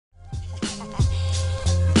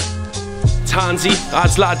It's Handsy,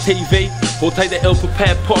 Ads Lad TV. Hold tight, the ill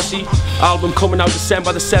prepared posse. Album coming out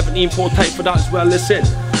December the 17th. Hold tight for that as well. Listen,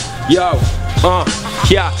 yo,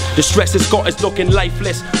 yeah, the stress it's got is looking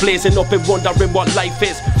lifeless. Blazing up and wondering what life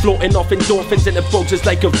is. Floating off endorphins and the bugs is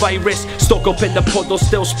like a virus. Stuck up in the puddle,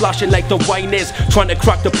 still splashing like the wine is. Trying to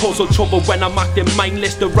crack the puzzle, trouble when I'm acting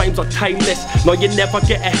mindless. The rhymes are timeless, no you never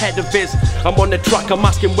get ahead of this. I'm on the track, I'm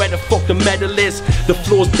asking where the fuck the medal is. The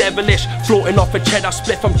flow's devilish, floating off a cheddar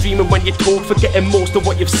spliff. I'm dreaming when you talk, forgetting most of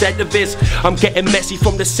what you've said of this. I'm getting messy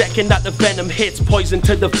from the second that the venom hits. Poison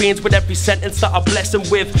to the veins with every sentence that I bless them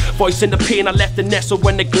with. Voicing the pain I left the nest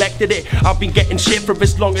when neglected it. I've been getting shit for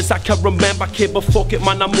as long as I can remember, kid, but fuck it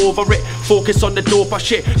man, I'm over it. Focus on the dope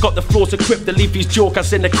shit, got the floors equipped to leave these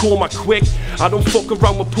jokers in the coma quick. I don't fuck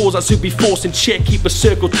around with posers who be forcing shit. Keep a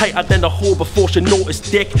circle tighter than a hole before she notice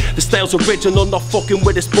dick. The style's original, not fucking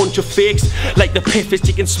with this bunch of fakes. Like the piffest,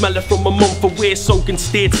 you can smell it from a month away. Sunken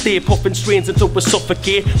state, stay puffing strains until we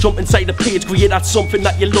suffocate. Jump inside the page, create that something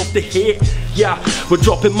that you love to hate. Yeah, we're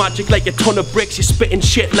dropping magic like a ton of bricks. You're spitting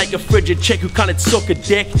shit like a frigid chick who can't suck a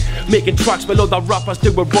dick. Making tracks while other rappers do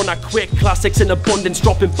a run at quick. Classics in abundance,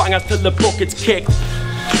 dropping bangers till the bucket's kicked.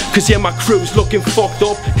 Cause yeah, my crew's looking fucked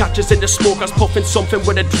up. Catch us in the smoke, us puffing something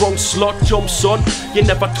with a drunk slut. Jump son, you're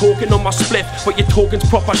never talking on my spliff, but your talking's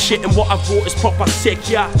proper shit and what I wrote is proper sick,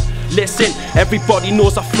 yeah. Listen, everybody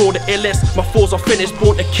knows I flow the illest. My foes are finished,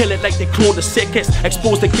 born to kill it like they clone the sickest.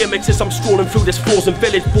 Expose the gimmicks as I'm strolling through this frozen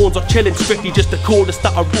village. Bones are chilling, strictly just the coldest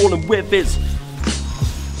that I'm rolling with is